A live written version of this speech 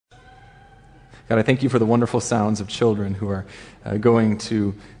God, I thank you for the wonderful sounds of children who are going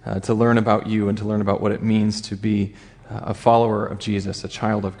to learn about you and to learn about what it means to be a follower of Jesus, a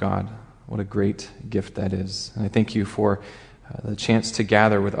child of God. What a great gift that is. And I thank you for the chance to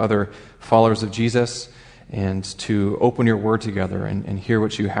gather with other followers of Jesus and to open your word together and hear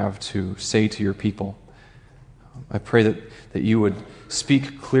what you have to say to your people. I pray that you would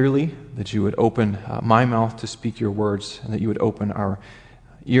speak clearly, that you would open my mouth to speak your words, and that you would open our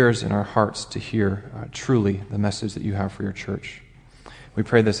ears and our hearts to hear truly the message that you have for your church. We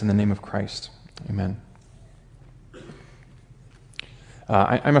pray this in the name of Christ. Amen.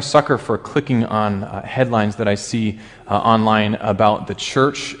 I'm a sucker for clicking on headlines that I see online about the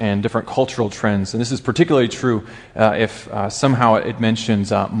church and different cultural trends. And this is particularly true if somehow it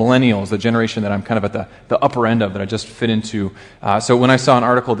mentions millennials, the generation that I'm kind of at the upper end of, that I just fit into. So when I saw an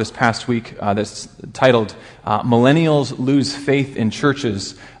article this past week that's titled, Millennials Lose Faith in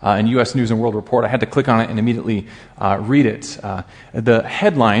Churches in U.S. News and World Report, I had to click on it and immediately read it. The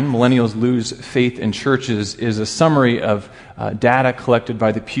headline, Millennials Lose Faith in Churches, is a summary of data collected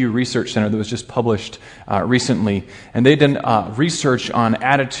by the Pew Research Center that was just published recently. And they did research on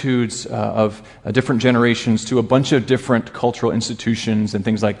attitudes of different generations to a bunch of different cultural institutions and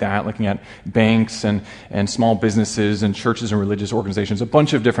things like that, looking at banks and small businesses and churches and religious organizations, a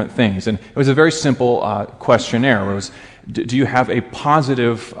bunch of different things. And it was a very simple questionnaire. It was, do you have a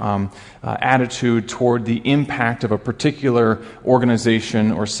positive attitude toward the impact of a particular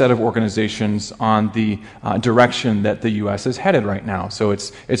organization or set of organizations on the direction that the U.S. is headed right now? So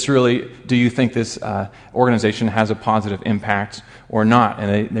it's really, do you think this organization has a positive impact or not?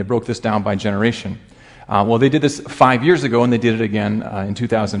 And they broke this down by generation. Well, they did this 5 years ago, and they did it again in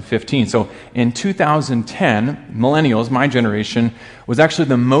 2015. So in 2010, millennials, my generation, was actually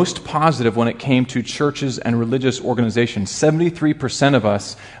the most positive when it came to churches and religious organizations. 73% of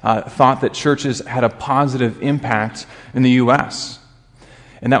us thought that churches had a positive impact in the U.S.,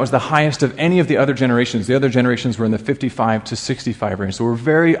 and that was the highest of any of the other generations. The other generations were in the 55 to 65 range. So we're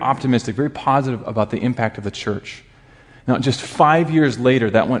very optimistic, very positive about the impact of the church. Now, just 5 years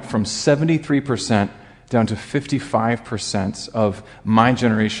later, that went from 73% down to 55% of my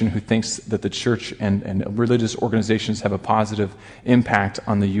generation who thinks that the church and religious organizations have a positive impact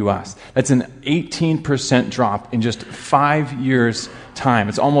on the U.S. That's an 18% drop in just 5 years' time.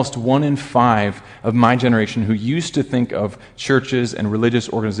 It's almost 1 in 5 of my generation who used to think of churches and religious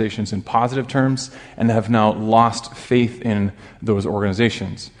organizations in positive terms and have now lost faith in those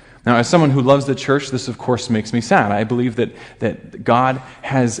organizations. Now, as someone who loves the church, this, of course, makes me sad. I believe that God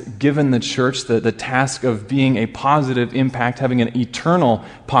has given the church the task of being a positive impact, having an eternal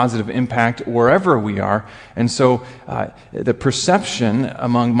positive impact wherever we are. And so the perception,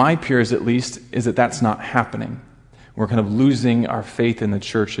 among my peers at least, is that that's not happening. We're kind of losing our faith in the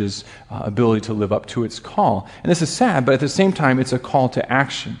church's ability to live up to its call. And this is sad, but at the same time, it's a call to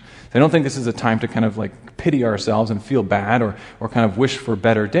action. I don't think this is a time to kind of like pity ourselves and feel bad or kind of wish for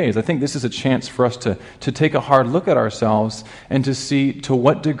better days. I think this is a chance for us to take a hard look at ourselves and to see to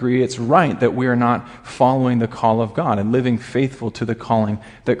what degree it's right that we are not following the call of God and living faithful to the calling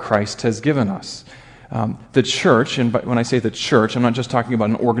that Christ has given us. The church, and when I say the church, I'm not just talking about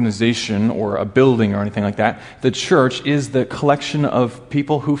an organization or a building or anything like that. The church is the collection of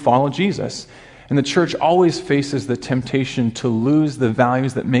people who follow Jesus. And the church always faces the temptation to lose the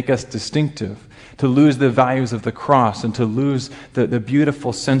values that make us distinctive, to lose the values of the cross, and to lose the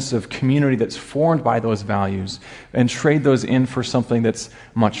beautiful sense of community that's formed by those values, and trade those in for something that's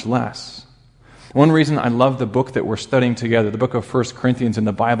much less. One reason I love the book that we're studying together, the book of 1 Corinthians in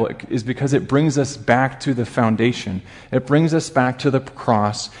the Bible, is because it brings us back to the foundation. It brings us back to the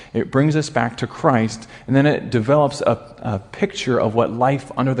cross. It brings us back to Christ. And then it develops a picture of what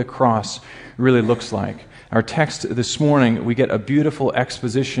life under the cross really looks like. Our text this morning, we get a beautiful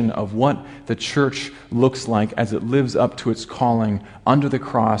exposition of what the church looks like as it lives up to its calling under the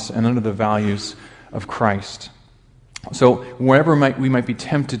cross and under the values of Christ. So wherever we might be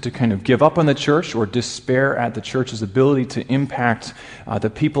tempted to kind of give up on the church or despair at the church's ability to impact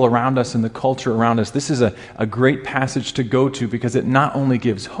the people around us and the culture around us, this is a great passage to go to because it not only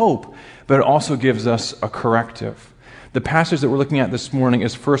gives hope, but it also gives us a corrective. The passage that we're looking at this morning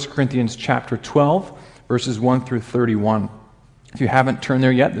is 1 Corinthians chapter 12, verses 1 through 31. If you haven't turned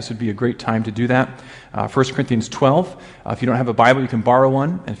there yet, this would be a great time to do that. 1 Corinthians 12. If you don't have a Bible, you can borrow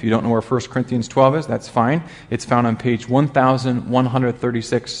one. And if you don't know where 1 Corinthians 12 is, that's fine. It's found on page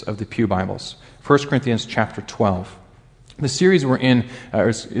 1136 of the Pew Bibles. 1 Corinthians chapter 12. The series we're in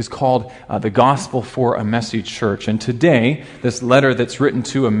is called The Gospel for a Messy Church. And today, this letter that's written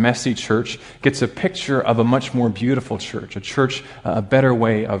to a messy church gets a picture of a much more beautiful church, a better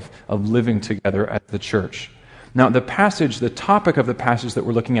way of living together as the church. Now, the topic of the passage that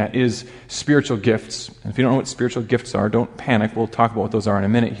we're looking at is spiritual gifts. And if you don't know what spiritual gifts are, don't panic. We'll talk about what those are in a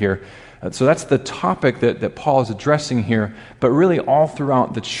minute here. So that's the topic that Paul is addressing here, but really all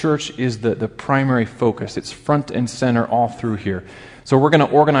throughout the church is the primary focus. It's front and center all through here. So we're going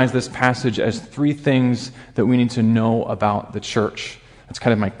to organize this passage as 3 things that we need to know about the church. That's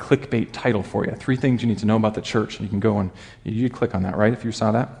kind of my clickbait title for you. 3 things you need to know about the church. And you can go and you click on that, right, if you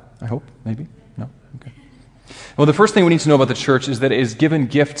saw that? I hope, maybe? No? Okay. Well, the first thing we need to know about the church is that it is given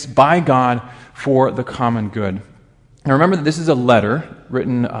gifts by God for the common good. Now remember that this is a letter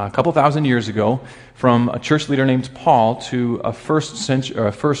written a couple thousand years ago from a church leader named Paul to a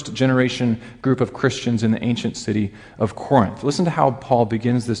first generation group of Christians in the ancient city of Corinth. Listen to how Paul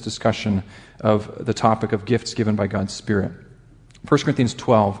begins this discussion of the topic of gifts given by God's Spirit. 1 Corinthians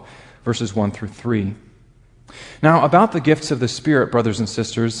 12, verses 1 through 3. Now about the gifts of the Spirit, brothers and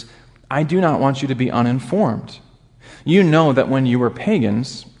sisters, I do not want you to be uninformed. You know that when you were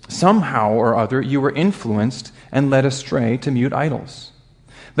pagans, somehow or other you were influenced and led astray to mute idols.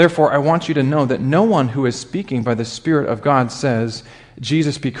 Therefore, I want you to know that no one who is speaking by the Spirit of God says,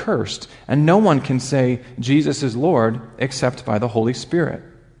 Jesus be cursed, and no one can say, Jesus is Lord, except by the Holy Spirit.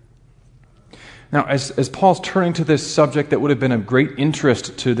 Now, as Paul's turning to this subject that would have been of great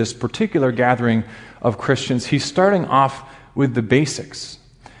interest to this particular gathering of Christians, he's starting off with the basics.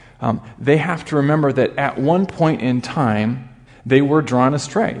 They have to remember that at one point in time, they were drawn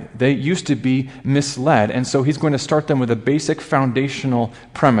astray. They used to be misled. And so he's going to start them with a basic foundational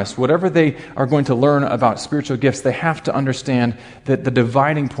premise. Whatever they are going to learn about spiritual gifts, they have to understand that the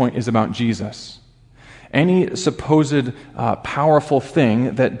dividing point is about Jesus. Any supposed powerful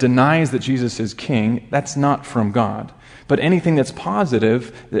thing that denies that Jesus is king, that's not from God. But anything that's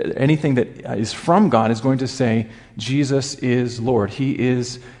positive, anything that is from God is going to say, Jesus is Lord. He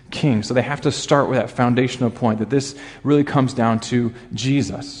is King. So they have to start with that foundational point that this really comes down to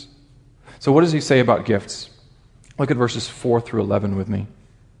Jesus. So what does he say about gifts? Look at verses 4 through 11 with me.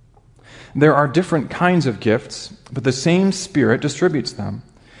 There are different kinds of gifts, but the same Spirit distributes them.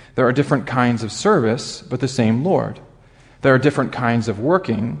 There are different kinds of service, but the same Lord. There are different kinds of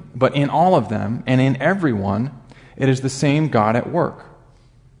working, but in all of them and in everyone, it is the same God at work.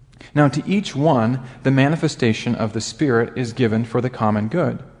 Now to each one, the manifestation of the Spirit is given for the common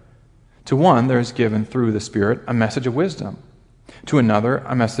good. To one, there is given through the Spirit a message of wisdom. To another,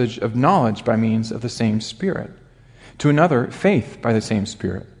 a message of knowledge by means of the same Spirit. To another, faith by the same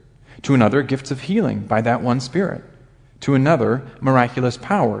Spirit. To another, gifts of healing by that one Spirit. To another, miraculous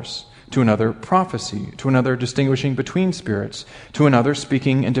powers. To another, prophecy. To another, distinguishing between spirits. To another,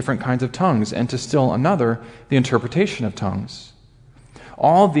 speaking in different kinds of tongues. And to still another, the interpretation of tongues.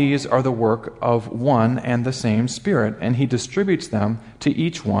 All these are the work of one and the same Spirit, and he distributes them to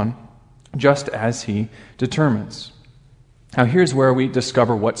each one just as he determines. Now here's where we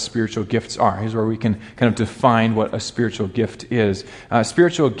discover what spiritual gifts are. Here's where we can kind of define what a spiritual gift is.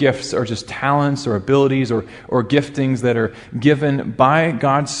 Spiritual gifts are just talents or abilities or giftings that are given by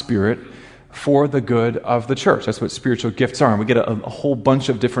God's Spirit for the good of the church. That's what spiritual gifts are. And we get a whole bunch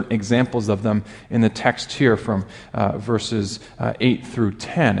of different examples of them in the text here from verses 8 through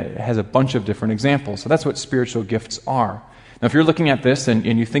 10. It has a bunch of different examples. So that's what spiritual gifts are. Now, if you're looking at this and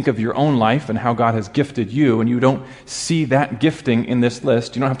you think of your own life and how God has gifted you, and you don't see that gifting in this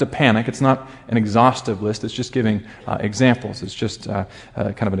list, you don't have to panic. It's not an exhaustive list. It's just giving examples. It's just kind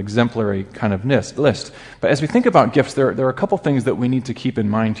of an exemplary kind of list. But as we think about gifts, there are a couple things that we need to keep in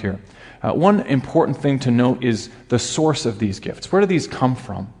mind here. One important thing to note is the source of these gifts. Where do these come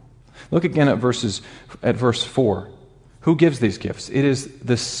from? Look again at verse 4. Who gives these gifts? It is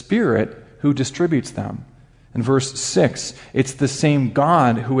the Spirit who distributes them. In verse 6, it's the same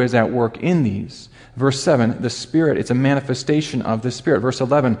God who is at work in these. Verse 7, the Spirit, it's a manifestation of the Spirit. Verse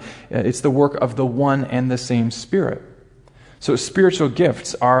 11, it's the work of the one and the same Spirit. So spiritual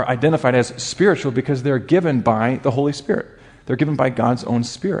gifts are identified as spiritual because they're given by the Holy Spirit. They're given by God's own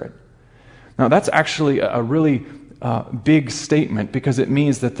Spirit. Now that's actually a really big statement because it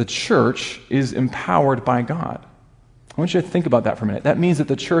means that the church is empowered by God. I want you to think about that for a minute. That means that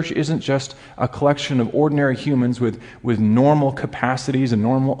the church isn't just a collection of ordinary humans with normal capacities and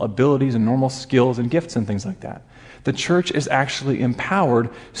normal abilities and normal skills and gifts and things like that. The church is actually empowered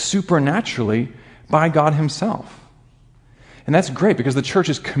supernaturally by God himself. And that's great because the church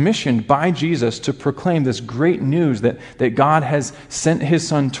is commissioned by Jesus to proclaim this great news that God has sent his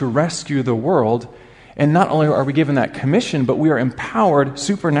Son to rescue the world. And not only are we given that commission, but we are empowered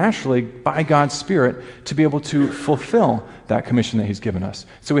supernaturally by God's Spirit to be able to fulfill that commission that He's given us.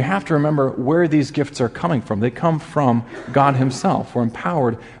 So we have to remember where these gifts are coming from. They come from God Himself. We're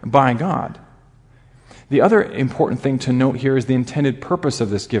empowered by God. The other important thing to note here is the intended purpose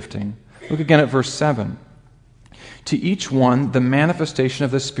of this gifting. Look again at verse 7. To each one, the manifestation of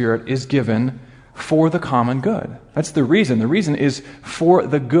the Spirit is given for the common good. That's the reason. The reason is for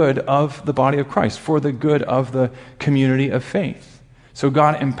the good of the body of Christ, for the good of the community of faith. So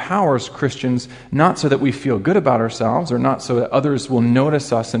God empowers Christians not so that we feel good about ourselves or not so that others will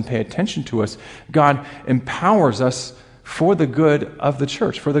notice us and pay attention to us. God empowers us for the good of the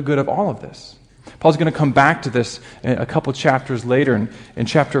church, for the good of all of this. Paul's going to come back to this a couple chapters later in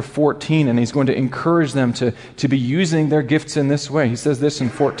chapter 14, and he's going to encourage them to be using their gifts in this way. He says this in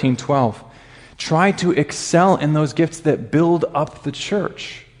 14:12. Try to excel in those gifts that build up the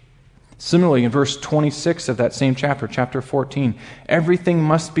church. Similarly, in verse 26 of that same chapter, chapter 14, everything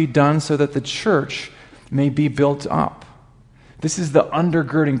must be done so that the church may be built up. This is the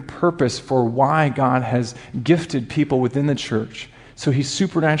undergirding purpose for why God has gifted people within the church. So He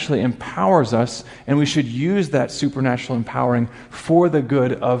supernaturally empowers us, and we should use that supernatural empowering for the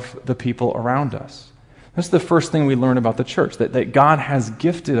good of the people around us. That's the first thing we learn about the church, that God has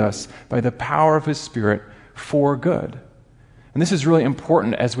gifted us by the power of His Spirit for good. And this is really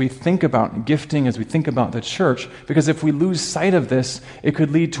important as we think about gifting, as we think about the church, because if we lose sight of this, it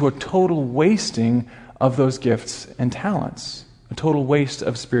could lead to a total wasting of those gifts and talents, a total waste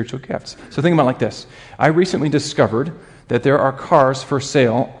of spiritual gifts. So think about it like this. I recently discovered that there are cars for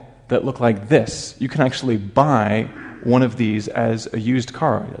sale that look like this. You can actually buy one of these as a used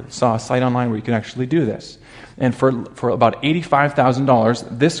car. I saw a site online where you can actually do this. And for about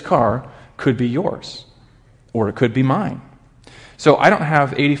 $85,000, this car could be yours, or it could be mine. So I don't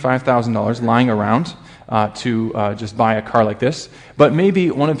have $85,000 lying around to just buy a car like this, but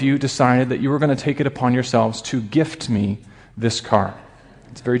maybe one of you decided that you were going to take it upon yourselves to gift me this car.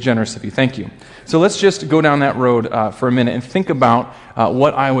 It's very generous of you. Thank you. So let's just go down that road for a minute and think about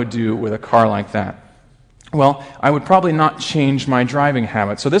what I would do with a car like that. Well, I would probably not change my driving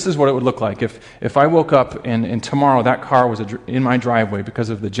habits. So this is what it would look like if I woke up and tomorrow that car was in my driveway because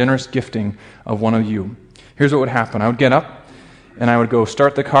of the generous gifting of one of you. Here's what would happen. I would get up and I would go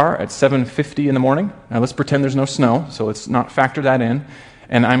start the car at 7:50 in the morning. Now let's pretend there's no snow, so let's not factor that in.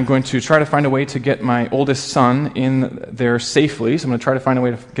 And I'm going to try to find a way to get my oldest son in there safely. So I'm going to try to find a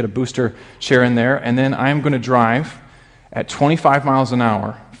way to get a booster chair in there. And then I'm going to drive at 25 miles an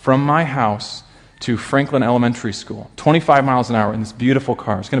hour from my house to Franklin Elementary School. 25 miles an hour in this beautiful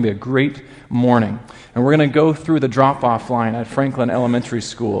car. It's going to be a great morning. And we're going to go through the drop-off line at Franklin Elementary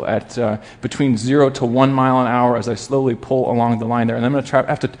School at between 0 to 1 mile an hour as I slowly pull along the line there. And I'm going to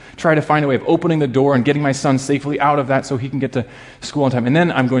have to try to find a way of opening the door and getting my son safely out of that so he can get to school on time. And then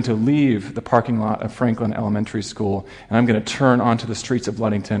I'm going to leave the parking lot of Franklin Elementary School, and I'm going to turn onto the streets of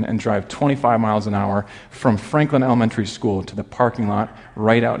Ludington and drive 25 miles an hour from Franklin Elementary School to the parking lot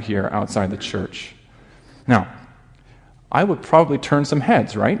right out here outside the church. Now, I would probably turn some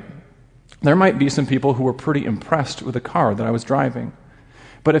heads, right? There might be some people who were pretty impressed with the car that I was driving.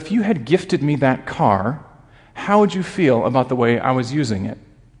 But if you had gifted me that car, how would you feel about the way I was using it?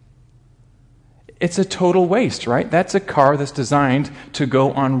 It's a total waste, right? That's a car that's designed to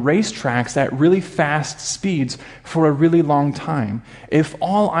go on racetracks at really fast speeds for a really long time. If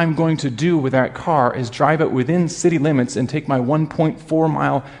all I'm going to do with that car is drive it within city limits and take my 1.4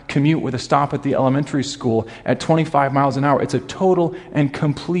 mile commute with a stop at the elementary school at 25 miles an hour, it's a total and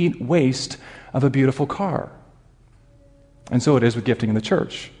complete waste of a beautiful car. And so it is with gifting in the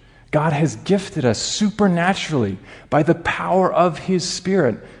church. God has gifted us supernaturally by the power of His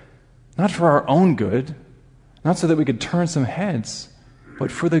Spirit, not for our own good, not so that we could turn some heads, but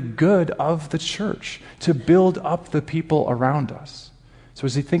for the good of the church, to build up the people around us. So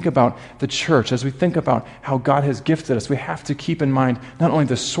as we think about the church, as we think about how God has gifted us, we have to keep in mind not only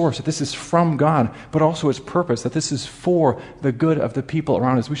the source, that this is from God, but also its purpose, that this is for the good of the people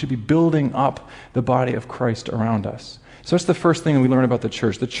around us. We should be building up the body of Christ around us. So that's the first thing we learn about the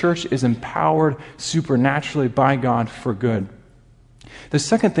church. The church is empowered supernaturally by God for good. The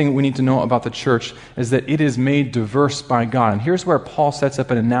second thing we need to know about the church is that it is made diverse by God. And here's where Paul sets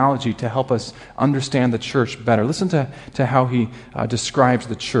up an analogy to help us understand the church better. Listen to how he describes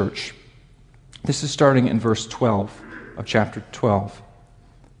the church. This is starting in verse 12 of chapter 12.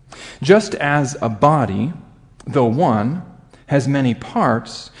 Just as a body, though one, has many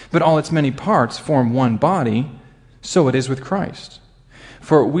parts, but all its many parts form one body, so it is with Christ.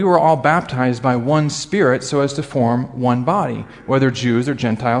 For we were all baptized by one Spirit so as to form one body, whether Jews or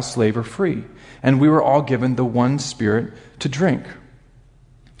Gentiles, slave or free. And we were all given the one Spirit to drink.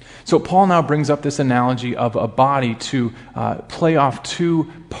 So Paul now brings up this analogy of a body to play off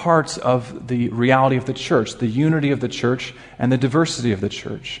two parts of the reality of the church, the unity of the church and the diversity of the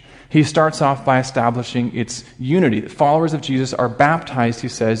church. He starts off by establishing its unity. The followers of Jesus are baptized, he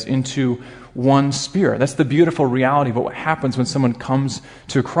says, into one Spirit. That's the beautiful reality of what happens when someone comes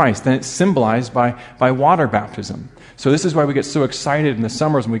to Christ. And it's symbolized by water baptism. So this is why we get so excited in the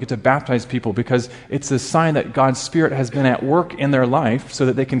summers when we get to baptize people, because it's a sign that God's Spirit has been at work in their life so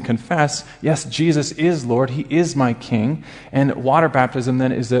that they can confess, yes, Jesus is Lord, He is my King. And water baptism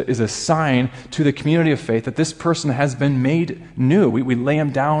then is a sign to the community of faith that this person has been made new. We lay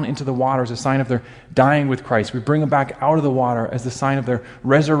them down into the water as a sign of their dying with Christ. We bring them back out of the water as the sign of their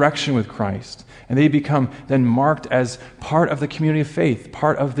resurrection with Christ. And they become then marked as part of the community of faith,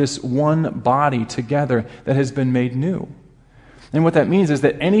 part of this one body together that has been made new. And what that means is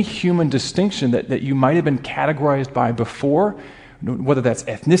that any human distinction that you might have been categorized by before, whether that's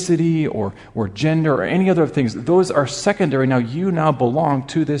ethnicity or gender or any other things, those are secondary. Now you now belong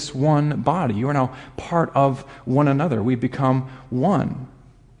to this one body. You are now part of one another. We become one.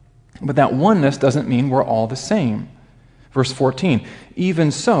 But that oneness doesn't mean we're all the same. Verse 14,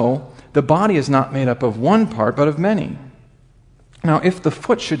 even so, the body is not made up of one part, but of many. Now, if the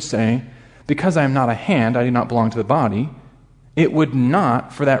foot should say, because I am not a hand, I do not belong to the body, it would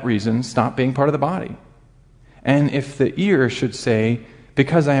not, for that reason, stop being part of the body. And if the ear should say,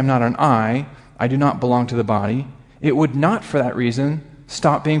 because I am not an eye, I do not belong to the body, it would not, for that reason,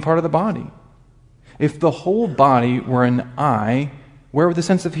 stop being part of the body. If the whole body were an eye, where would the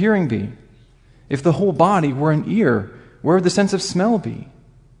sense of hearing be? If the whole body were an ear, where would the sense of smell be?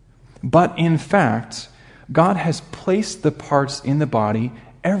 But in fact, God has placed the parts in the body,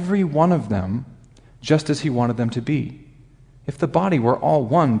 every one of them, just as He wanted them to be. If the body were all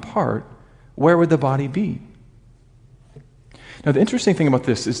one part, where would the body be? Now, the interesting thing about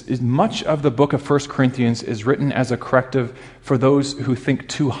this is much of the book of 1 Corinthians is written as a corrective for those who think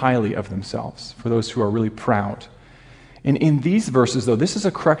too highly of themselves, for those who are really proud. And in these verses, though, this is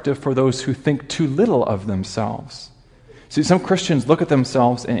a corrective for those who think too little of themselves. See, some Christians look at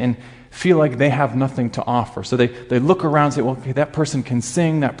themselves and feel like they have nothing to offer. So they look around and say, well, okay, that person can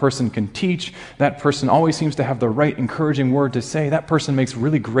sing, that person can teach, that person always seems to have the right encouraging word to say, that person makes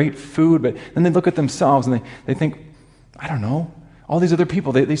really great food. But then they look at themselves and they think, I don't know, all these other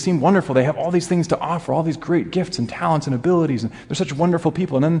people, they seem wonderful. They have all these things to offer, all these great gifts and talents and abilities, and they're such wonderful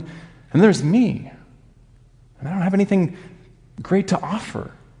people. And then there's me, and I don't have anything great to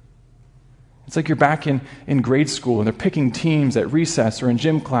offer. It's like you're back in grade school and they're picking teams at recess or in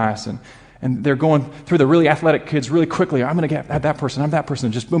gym class and they're going through the really athletic kids really quickly. I'm going to have that person, I'm that person,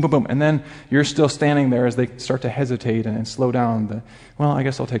 and just boom, boom, boom. And then you're still standing there as they start to hesitate and slow down. Well, I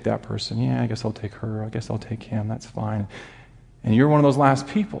guess I'll take that person. Yeah, I guess I'll take her. I guess I'll take him. That's fine. And you're one of those last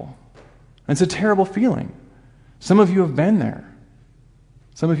people. And it's a terrible feeling. Some of you have been there.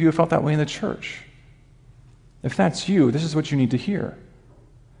 Some of you have felt that way in the church. If that's you, this is what you need to hear.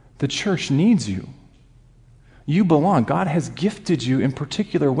 The church needs you. You belong. God has gifted you in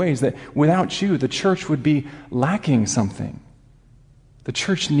particular ways that without you, the church would be lacking something. The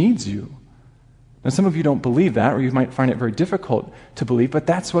church needs you. Now, some of you don't believe that, or you might find it very difficult to believe, but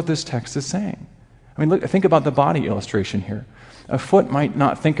that's what this text is saying. I mean, think about the body illustration here. A foot might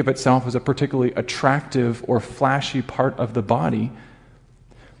not think of itself as a particularly attractive or flashy part of the body,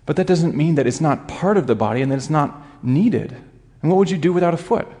 but that doesn't mean that it's not part of the body and that it's not needed. And what would you do without a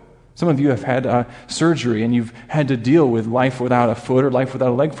foot? Some of you have had surgery and you've had to deal with life without a foot or life without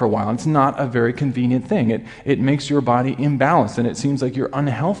a leg for a while. It's not a very convenient thing. It makes your body imbalanced and it seems like you're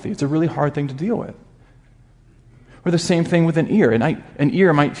unhealthy. It's a really hard thing to deal with. Or the same thing with an ear. An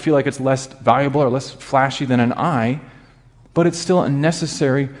ear might feel like it's less valuable or less flashy than an eye, but it's still a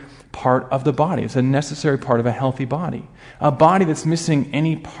necessary part of the body. It's a necessary part of a healthy body. A body that's missing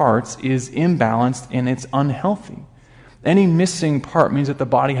any parts is imbalanced and it's unhealthy. Any missing part means that the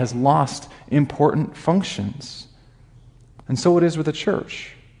body has lost important functions. And so it is with the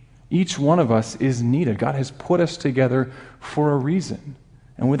church. Each one of us is needed. God has put us together for a reason.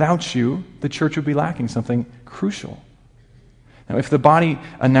 And without you, the church would be lacking something crucial. Now, if the body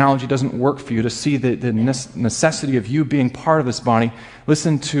analogy doesn't work for you to see the necessity of you being part of this body,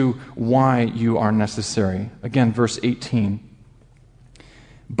 listen to why you are necessary. Again, verse 18.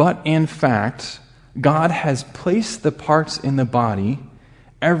 But in fact, God has placed the parts in the body,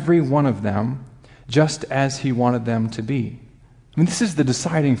 every one of them, just as He wanted them to be. I mean, this is the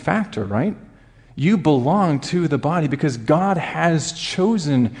deciding factor, right? You belong to the body because God has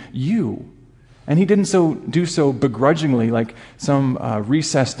chosen you. And he didn't do so begrudgingly like some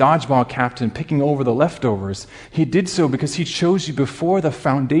recess dodgeball captain picking over the leftovers. He did so because he chose you before the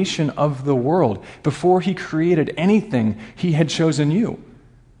foundation of the world. Before he created anything, he had chosen you.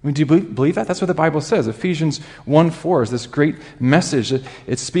 I mean, do you believe that? That's what the Bible says. Ephesians 1:4 is this great message.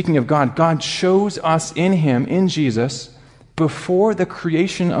 It's speaking of God. God chose us in him, in Jesus, before the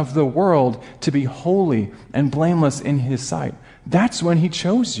creation of the world to be holy and blameless in his sight. That's when he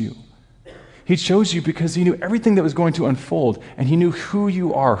chose you. He chose you because he knew everything that was going to unfold, and he knew who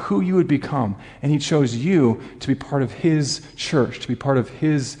you are, who you would become, and he chose you to be part of his church, to be part of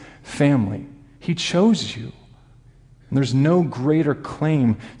his family. He chose you. And there's no greater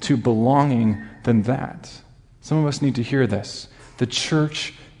claim to belonging than that. Some of us need to hear this. The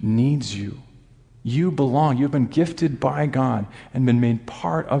church needs you. You belong. You've been gifted by God and been made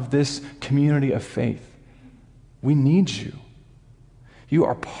part of this community of faith. We need you. You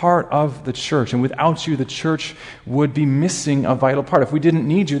are part of the church, and without you, the church would be missing a vital part. If we didn't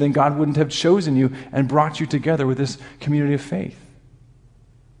need you, then God wouldn't have chosen you and brought you together with this community of faith.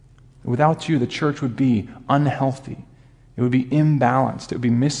 Without you, the church would be unhealthy. It would be imbalanced. It would be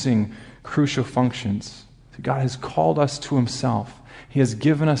missing crucial functions. So God has called us to himself. He has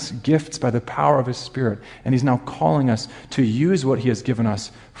given us gifts by the power of his Spirit, and he's now calling us to use what he has given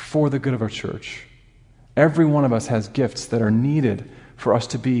us for the good of our church. Every one of us has gifts that are needed for us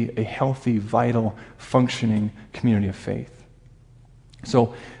to be a healthy, vital, functioning community of faith.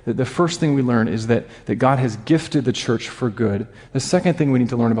 So the first thing we learn is that God has gifted the church for good. The second thing we need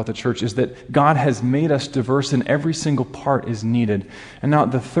to learn about the church is that God has made us diverse and every single part is needed. And now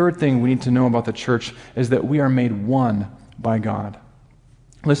the third thing we need to know about the church is that we are made one by God.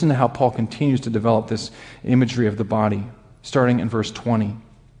 Listen to how Paul continues to develop this imagery of the body, starting in verse 20.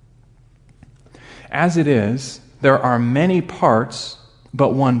 As it is, there are many parts,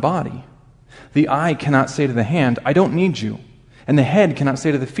 but one body. The eye cannot say to the hand, I don't need you. And the head cannot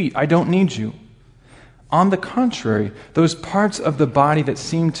say to the feet, I don't need you. On the contrary, those parts of the body that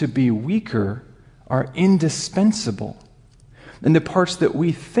seem to be weaker are indispensable. And the parts that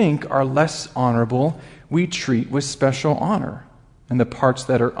we think are less honorable, we treat with special honor. And the parts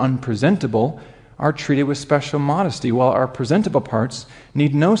that are unpresentable are treated with special modesty, while our presentable parts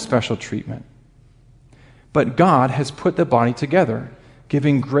need no special treatment. But God has put the body together,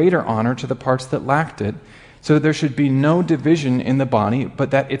 giving greater honor to the parts that lacked it, so that there should be no division in the body,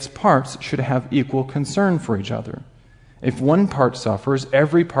 but that its parts should have equal concern for each other. If one part suffers,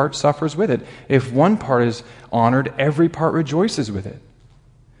 every part suffers with it. If one part is honored, every part rejoices with it.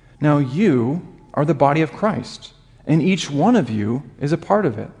 Now you are the body of Christ, and each one of you is a part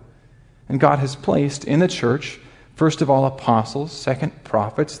of it. And God has placed in the church, first of all, apostles, second,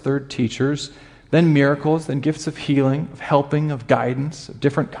 prophets, third, teachers, then miracles, then gifts of healing, of helping, of guidance, of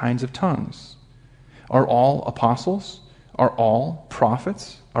different kinds of tongues. Are all apostles? Are all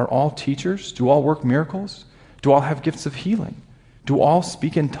prophets? Are all teachers? Do all work miracles? Do all have gifts of healing? Do all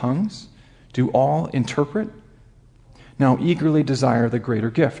speak in tongues? Do all interpret? Now eagerly desire the greater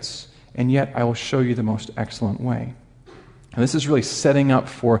gifts, and yet I will show you the most excellent way. And this is really setting up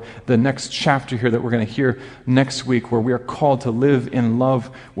for the next chapter here that we're going to hear next week, where we are called to live in love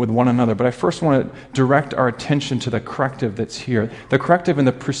with one another. But I first want to direct our attention to the corrective that's here. The corrective in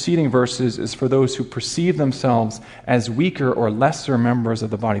the preceding verses is for those who perceive themselves as weaker or lesser members of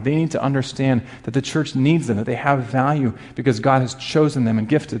the body. They need to understand that the church needs them, that they have value because God has chosen them and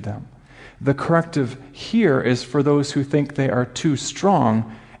gifted them. The corrective here is for those who think they are too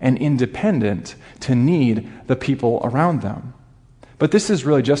strong and independent to need the people around them. But this is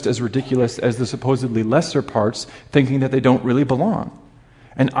really just as ridiculous as the supposedly lesser parts thinking that they don't really belong.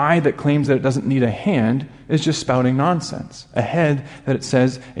 An eye that claims that it doesn't need a hand is just spouting nonsense. A head that it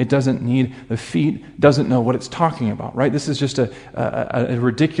says it doesn't need the feet doesn't know what it's talking about, right? This is just a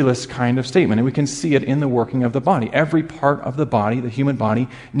ridiculous kind of statement, and we can see it in the working of the body. Every part of the body, the human body,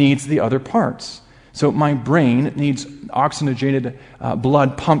 needs the other parts. So my brain needs oxygenated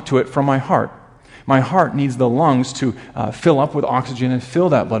blood pumped to it from my heart. My heart needs the lungs to fill up with oxygen and fill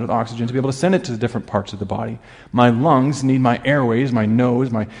that blood with oxygen to be able to send it to the different parts of the body. My lungs need my airways, my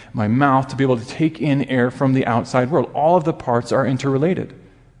nose, my mouth to be able to take in air from the outside world. All of the parts are interrelated.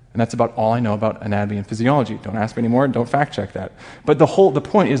 And that's about all I know about anatomy and physiology. Don't ask me anymore, don't fact check that. But the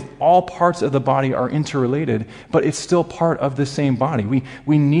point is all parts of the body are interrelated, but it's still part of the same body.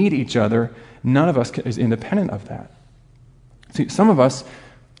 We need each other. None of us is independent of that. See, some of us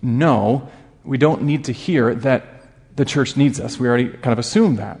know we don't need to hear that the church needs us. We already kind of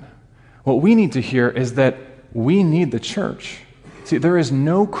assume that. What we need to hear is that we need the church. See, there is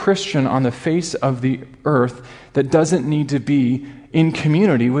no Christian on the face of the earth that doesn't need to be in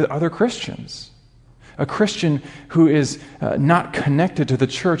community with other Christians. A Christian who is not connected to the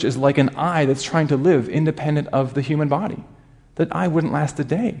church is like an eye that's trying to live independent of the human body. That eye wouldn't last a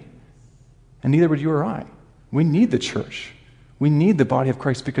day, and neither would you or I. We need the church. We need the body of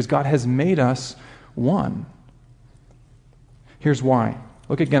Christ because God has made us one. Here's why.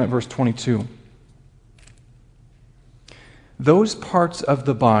 Look again at verse 22. Those parts of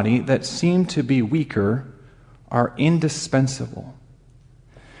the body that seem to be weaker are indispensable.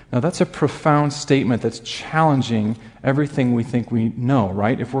 Now that's a profound statement that's challenging everything we think we know,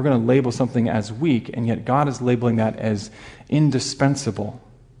 right? If we're going to label something as weak, and yet God is labeling that as indispensable.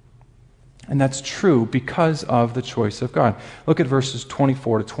 And that's true because of the choice of God. Look at verses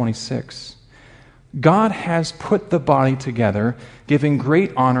 24 to 26. God has put the body together, giving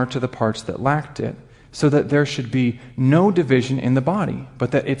great honor to the parts that lacked it, so that there should be no division in the body,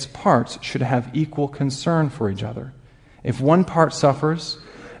 but that its parts should have equal concern for each other. If one part suffers,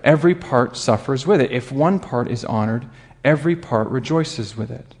 every part suffers with it. If one part is honored, every part rejoices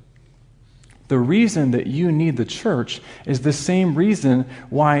with it. The reason that you need the church is the same reason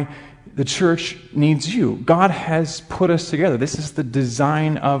why the church needs you. God has put us together. This is the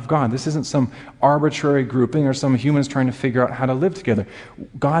design of God. This isn't some arbitrary grouping or some humans trying to figure out how to live together.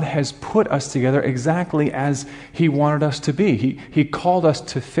 God has put us together exactly as He wanted us to be. He called us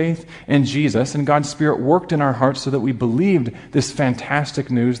to faith in Jesus, and God's Spirit worked in our hearts so that we believed this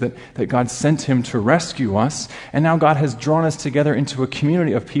fantastic news that God sent Him to rescue us. And now God has drawn us together into a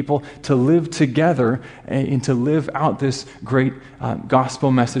community of people to live together and to live out this great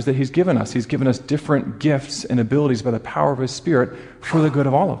gospel message that He's given us. He's given us different gifts and abilities by the power of His Spirit for the good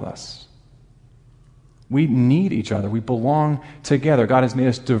of all of us. We need each other. We belong together. God has made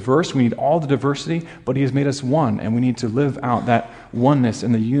us diverse. We need all the diversity, but He has made us one, and we need to live out that oneness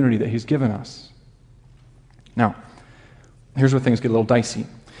and the unity that He's given us. Now, here's where things get a little dicey.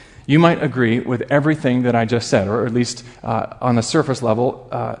 You might agree with everything that I just said, or at least on the surface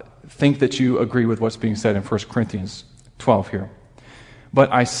level, think that you agree with what's being said in 1 Corinthians 12 here.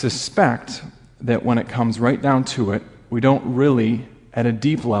 But I suspect that when it comes right down to it, we don't really, at a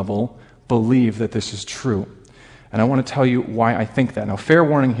deep level, believe that this is true. And I want to tell you why I think that. Now, fair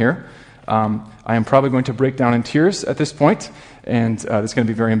warning here. I am probably going to break down in tears at this point, and it's going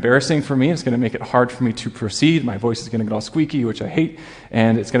to be very embarrassing for me. It's going to make it hard for me to proceed. My voice is going to get all squeaky, which I hate,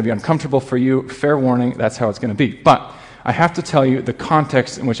 and it's going to be uncomfortable for you. Fair warning, that's how it's going to be. But I have to tell you the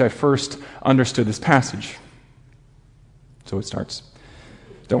context in which I first understood this passage. So it starts.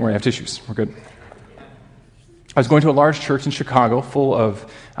 Don't worry, I have tissues. We're good. I was going to a large church in Chicago full of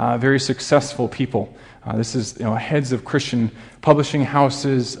very successful people. This is heads of Christian publishing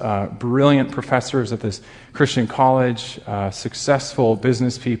houses, brilliant professors at this Christian college, successful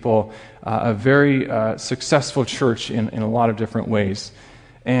business people, a very successful church in a lot of different ways.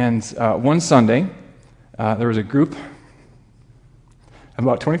 And one Sunday, there was a group of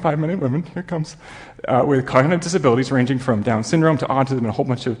about 25 men and women, here it comes, with cognitive disabilities ranging from Down syndrome to autism and a whole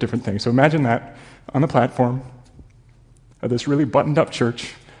bunch of different things. So imagine that on the platform of this really buttoned-up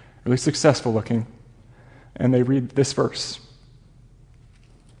church, really successful looking, and they read this verse.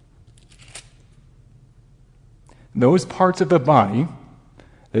 Those parts of the body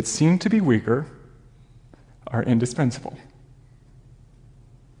that seem to be weaker are indispensable.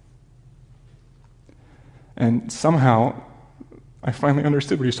 And somehow, I finally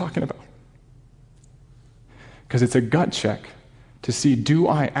understood what he's talking about. Because it's a gut check to see, do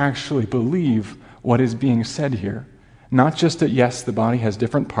I actually believe what is being said here? Not just that, yes, the body has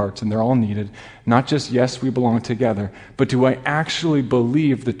different parts and they're all needed. Not just, yes, we belong together. But do I actually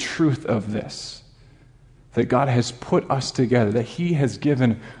believe the truth of this? That God has put us together. That He has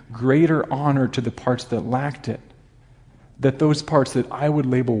given greater honor to the parts that lacked it. That those parts that I would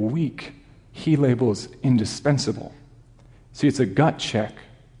label weak, He labels indispensable. See, it's a gut check.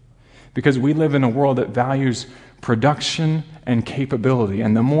 Because we live in a world that values production and capability.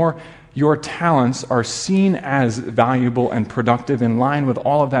 And the more your talents are seen as valuable and productive in line with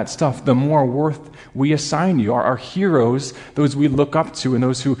all of that stuff, the more worth we assign you. Our heroes, those we look up to and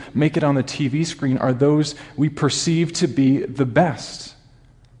those who make it on the TV screen, are those we perceive to be the best.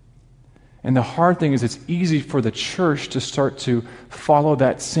 And the hard thing is it's easy for the church to start to follow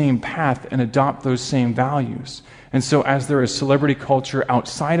that same path and adopt those same values. And so as there is celebrity culture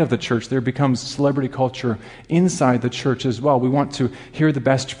outside of the church, there becomes celebrity culture inside the church as well. We want to hear the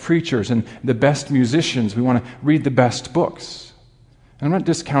best preachers and the best musicians. We want to read the best books. And I'm not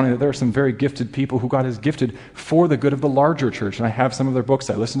discounting that there are some very gifted people who God has gifted for the good of the larger church. And I have some of their books.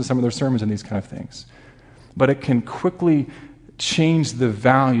 I listen to some of their sermons and these kind of things. But it can quickly change the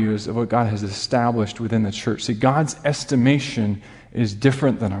values of what God has established within the church. See, God's estimation is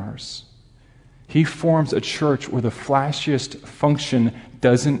different than ours. He forms a church where the flashiest function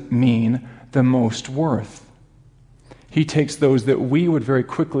doesn't mean the most worth. He takes those that we would very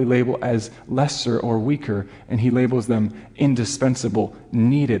quickly label as lesser or weaker, and he labels them indispensable,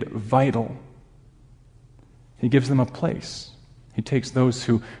 needed, vital. He gives them a place. He takes those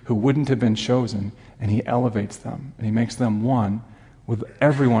who wouldn't have been chosen, and he elevates them, and he makes them one with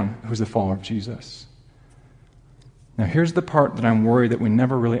everyone who's a follower of Jesus. Now here's the part that I'm worried that we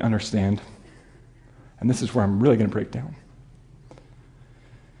never really understand, and this is where I'm really going to break down.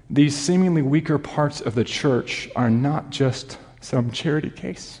 These seemingly weaker parts of the church are not just some charity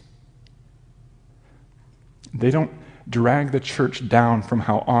case. They don't drag the church down from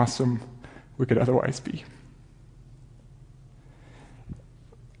how awesome we could otherwise be.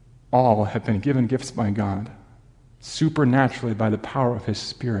 All have been given gifts by God, supernaturally by the power of his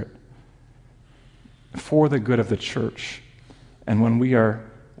Spirit, for the good of the church. And when we are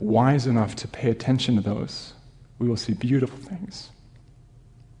wise enough to pay attention to those, we will see beautiful things.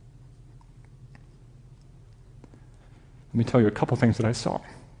 Let me tell you a couple things that I saw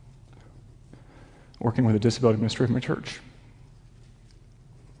working with a disability ministry of my church.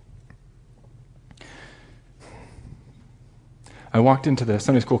 I walked into the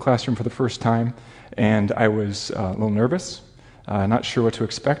Sunday school classroom for the first time, and I was a little nervous, not sure what to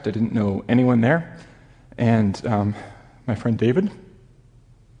expect. I didn't know anyone there. And my friend David,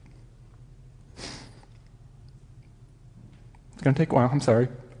 it's going to take a while, I'm sorry.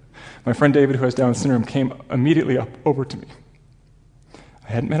 My friend David, who has Down syndrome, came immediately up over to me.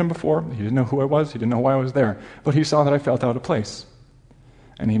 I hadn't met him before. He didn't know who I was. He didn't know why I was there. But he saw that I felt out of place,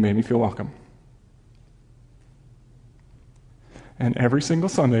 and he made me feel welcome. And every single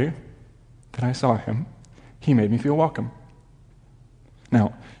Sunday that I saw him, he made me feel welcome.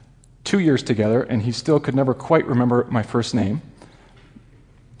 Now, 2 years together, and he still could never quite remember my first name,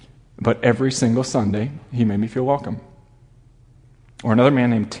 but every single Sunday, he made me feel welcome. Or another man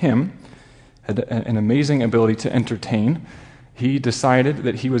named Tim had an amazing ability to entertain. He decided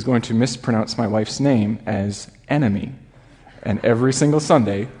that he was going to mispronounce my wife's name as Enemy. And every single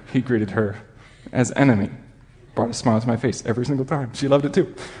Sunday, he greeted her as Enemy. Brought a smile to my face every single time. She loved it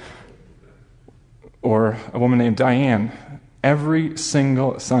too. Or a woman named Diane, every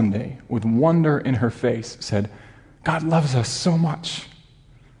single Sunday, with wonder in her face, said, "God loves us so much."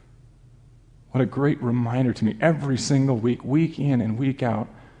 What a great reminder to me every single week, week in and week out,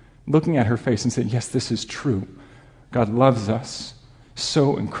 looking at her face and saying, yes, this is true. God loves us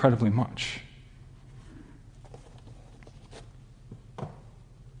so incredibly much.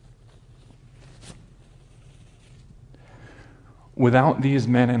 Without these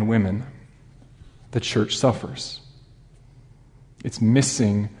men and women, the church suffers. It's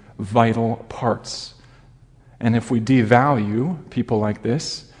missing vital parts. And if we devalue people like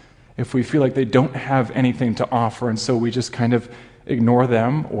this, if we feel like they don't have anything to offer and so we just kind of ignore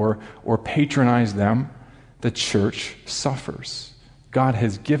them or patronize them, the church suffers. God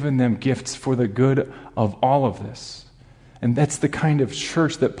has given them gifts for the good of all of this. And that's the kind of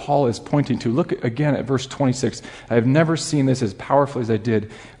church that Paul is pointing to. Look again at verse 26. I have never seen this as powerfully as I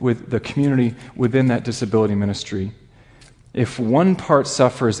did with the community within that disability ministry. If one part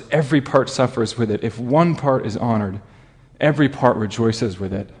suffers, every part suffers with it. If one part is honored, every part rejoices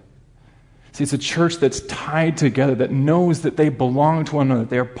with it. See, it's a church that's tied together, that knows that they belong to one another.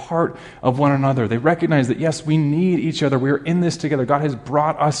 They are part of one another. They recognize that, yes, we need each other. We are in this together. God has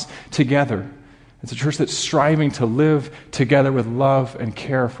brought us together. It's a church that's striving to live together with love and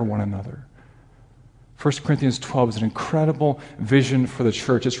care for one another. 1 Corinthians 12 is an incredible vision for the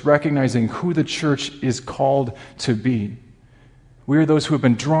church. It's recognizing who the church is called to be. We are those who have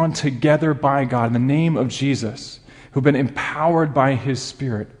been drawn together by God in the name of Jesus, who have been empowered by his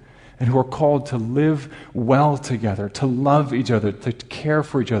Spirit, and who are called to live well together, to love each other, to care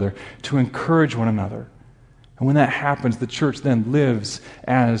for each other, to encourage one another. And when that happens, the church then lives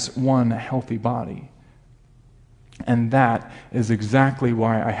as one healthy body. And that is exactly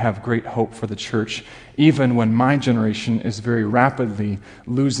why I have great hope for the church, even when my generation is very rapidly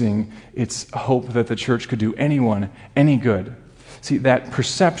losing its hope that the church could do anyone any good. See, that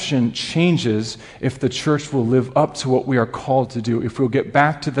perception changes if the church will live up to what we are called to do, if we'll get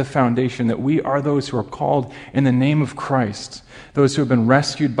back to the foundation that we are those who are called in the name of Christ, those who have been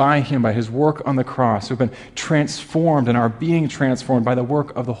rescued by him, by his work on the cross, who have been transformed and are being transformed by the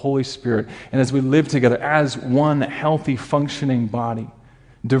work of the Holy Spirit. And as we live together as one healthy, functioning body,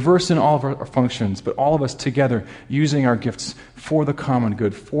 diverse in all of our functions, but all of us together using our gifts for the common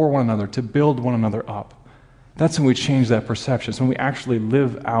good, for one another, to build one another up. That's when we change that perception. It's when we actually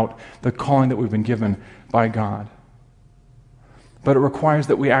live out the calling that we've been given by God. But it requires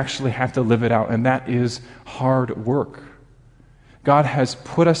that we actually have to live it out, and that is hard work. God has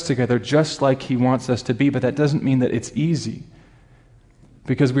put us together just like He wants us to be, but that doesn't mean that it's easy,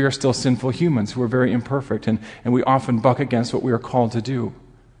 because we are still sinful humans who are very imperfect, and we often buck against what we are called to do.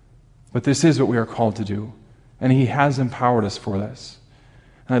 But this is what we are called to do, and He has empowered us for this.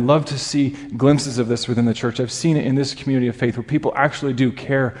 And I'd love to see glimpses of this within the church. I've seen it in this community of faith where people actually do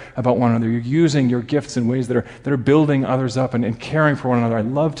care about one another. You're using your gifts in ways that are building others up and caring for one another. I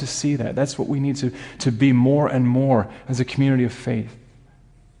love to see that. That's what we need to be more and more as a community of faith.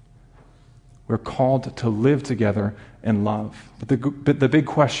 We're called to live together in love. But the big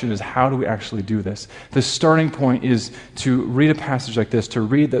question is, how do we actually do this? The starting point is to read a passage like this, to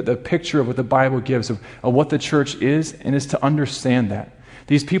read the picture of what the Bible gives of what the church is, and is to understand that.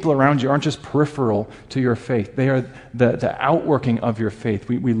 These people around you aren't just peripheral to your faith. They are the outworking of your faith.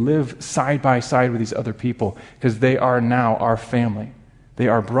 We live side by side with these other people because they are now our family. They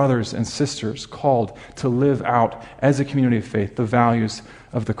are brothers and sisters called to live out as a community of faith the values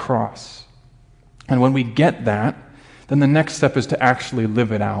of the cross. And when we get that, then the next step is to actually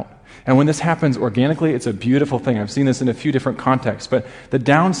live it out. And when this happens organically, it's a beautiful thing. I've seen this in a few different contexts, but the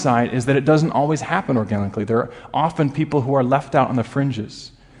downside is that it doesn't always happen organically. There are often people who are left out on the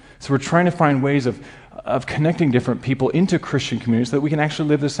fringes. So we're trying to find ways of connecting different people into Christian communities so that we can actually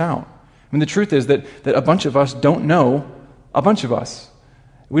live this out. I mean, the truth is that a bunch of us don't know a bunch of us.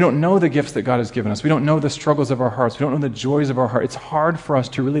 We don't know the gifts that God has given us. We don't know the struggles of our hearts. We don't know the joys of our heart. It's hard for us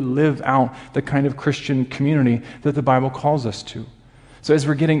to really live out the kind of Christian community that the Bible calls us to. So as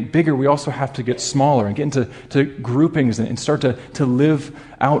we're getting bigger, we also have to get smaller and get into groupings and start to live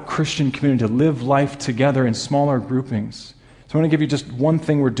out Christian community, to live life together in smaller groupings. So I want to give you just one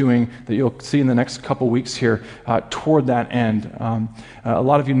thing we're doing that you'll see in the next couple weeks here toward that end. A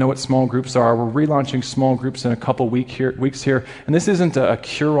lot of you know what small groups are. We're relaunching small groups in a couple weeks here. And this isn't a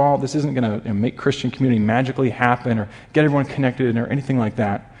cure-all. This isn't going to make Christian community magically happen or get everyone connected or anything like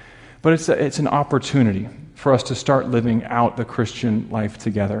that. But it's an opportunity for us to start living out the Christian life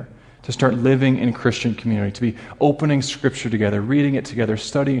together, to start living in Christian community, to be opening Scripture together, reading it together,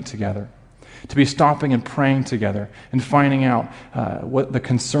 studying it together, to be stopping and praying together and finding out what the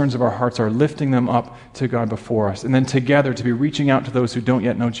concerns of our hearts are, lifting them up to God before us, and then together to be reaching out to those who don't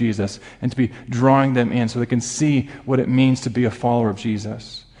yet know Jesus and to be drawing them in so they can see what it means to be a follower of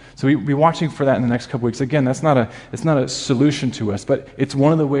Jesus. So we'll be watching for that in the next couple weeks. Again, it's not a solution to us, but it's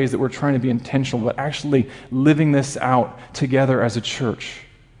one of the ways that we're trying to be intentional, but actually living this out together as a church.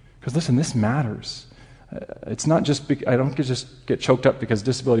 Because listen, this matters. It's not just, I don't just get choked up because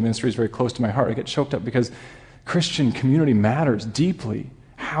disability ministry is very close to my heart. I get choked up because Christian community matters deeply.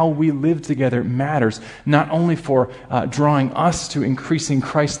 How we live together matters, not only for drawing us to increasing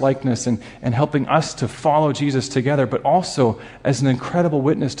Christ-likeness and helping us to follow Jesus together, but also as an incredible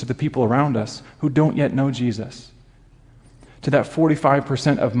witness to the people around us who don't yet know Jesus. To that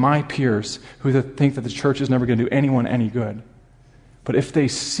 45% of my peers who think that the church is never going to do anyone any good. But if they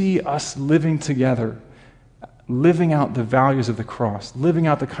see us living together, living out the values of the cross, living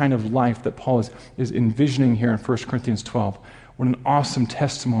out the kind of life that Paul is envisioning here in 1 Corinthians 12, what an awesome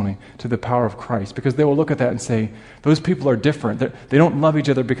testimony to the power of Christ. Because they will look at that and say, those people are different. They don't love each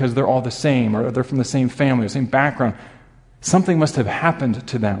other because they're all the same, or they're from the same family, or the same background. Something must have happened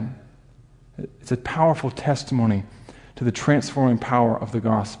to them. It's a powerful testimony to the transforming power of the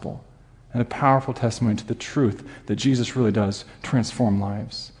gospel, and a powerful testimony to the truth that Jesus really does transform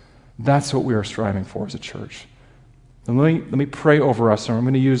lives. That's what we are striving for as a church. Let me pray over us, and I'm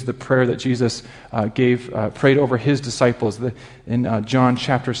going to use the prayer that Jesus prayed over his disciples in John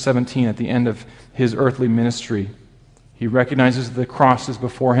chapter 17 at the end of his earthly ministry. He recognizes the cross is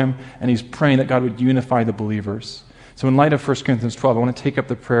before him, and he's praying that God would unify the believers. So in light of 1 Corinthians 12, I want to take up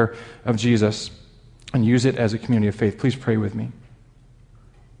the prayer of Jesus and use it as a community of faith. Please pray with me.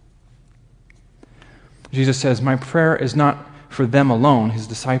 Jesus says, "My prayer is not for them alone," his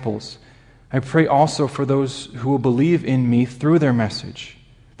disciples. "I pray also for those who will believe in me through their message,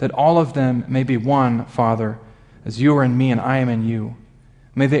 that all of them may be one, Father, as you are in me and I am in you.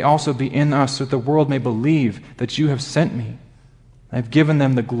 May they also be in us, so that the world may believe that you have sent me. I have given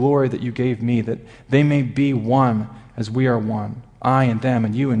them the glory that you gave me, that they may be one as we are one, I and them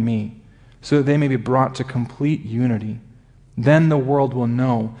and you and me, so that they may be brought to complete unity. Then the world will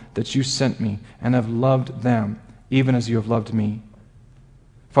know that you sent me and have loved them, even as you have loved me.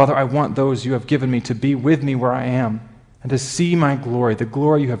 Father, I want those you have given me to be with me where I am, and to see my glory, the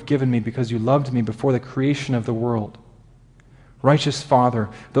glory you have given me because you loved me before the creation of the world. Righteous Father,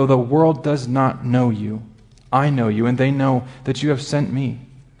 though the world does not know you, I know you, and they know that you have sent me.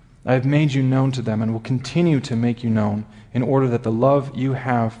 I have made you known to them and will continue to make you known, in order that the love you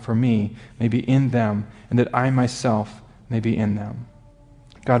have for me may be in them, and that I myself may be in them.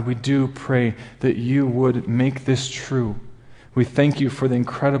 God, we do pray that you would make this true. We thank you for the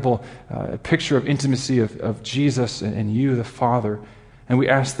incredible picture of intimacy of Jesus and you, the Father. And we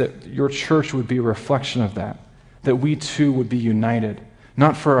ask that your church would be a reflection of that we too would be united,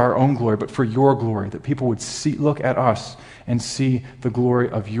 not for our own glory, but for your glory, that people would look at us and see the glory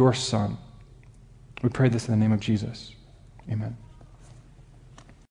of your Son. We pray this in the name of Jesus. Amen.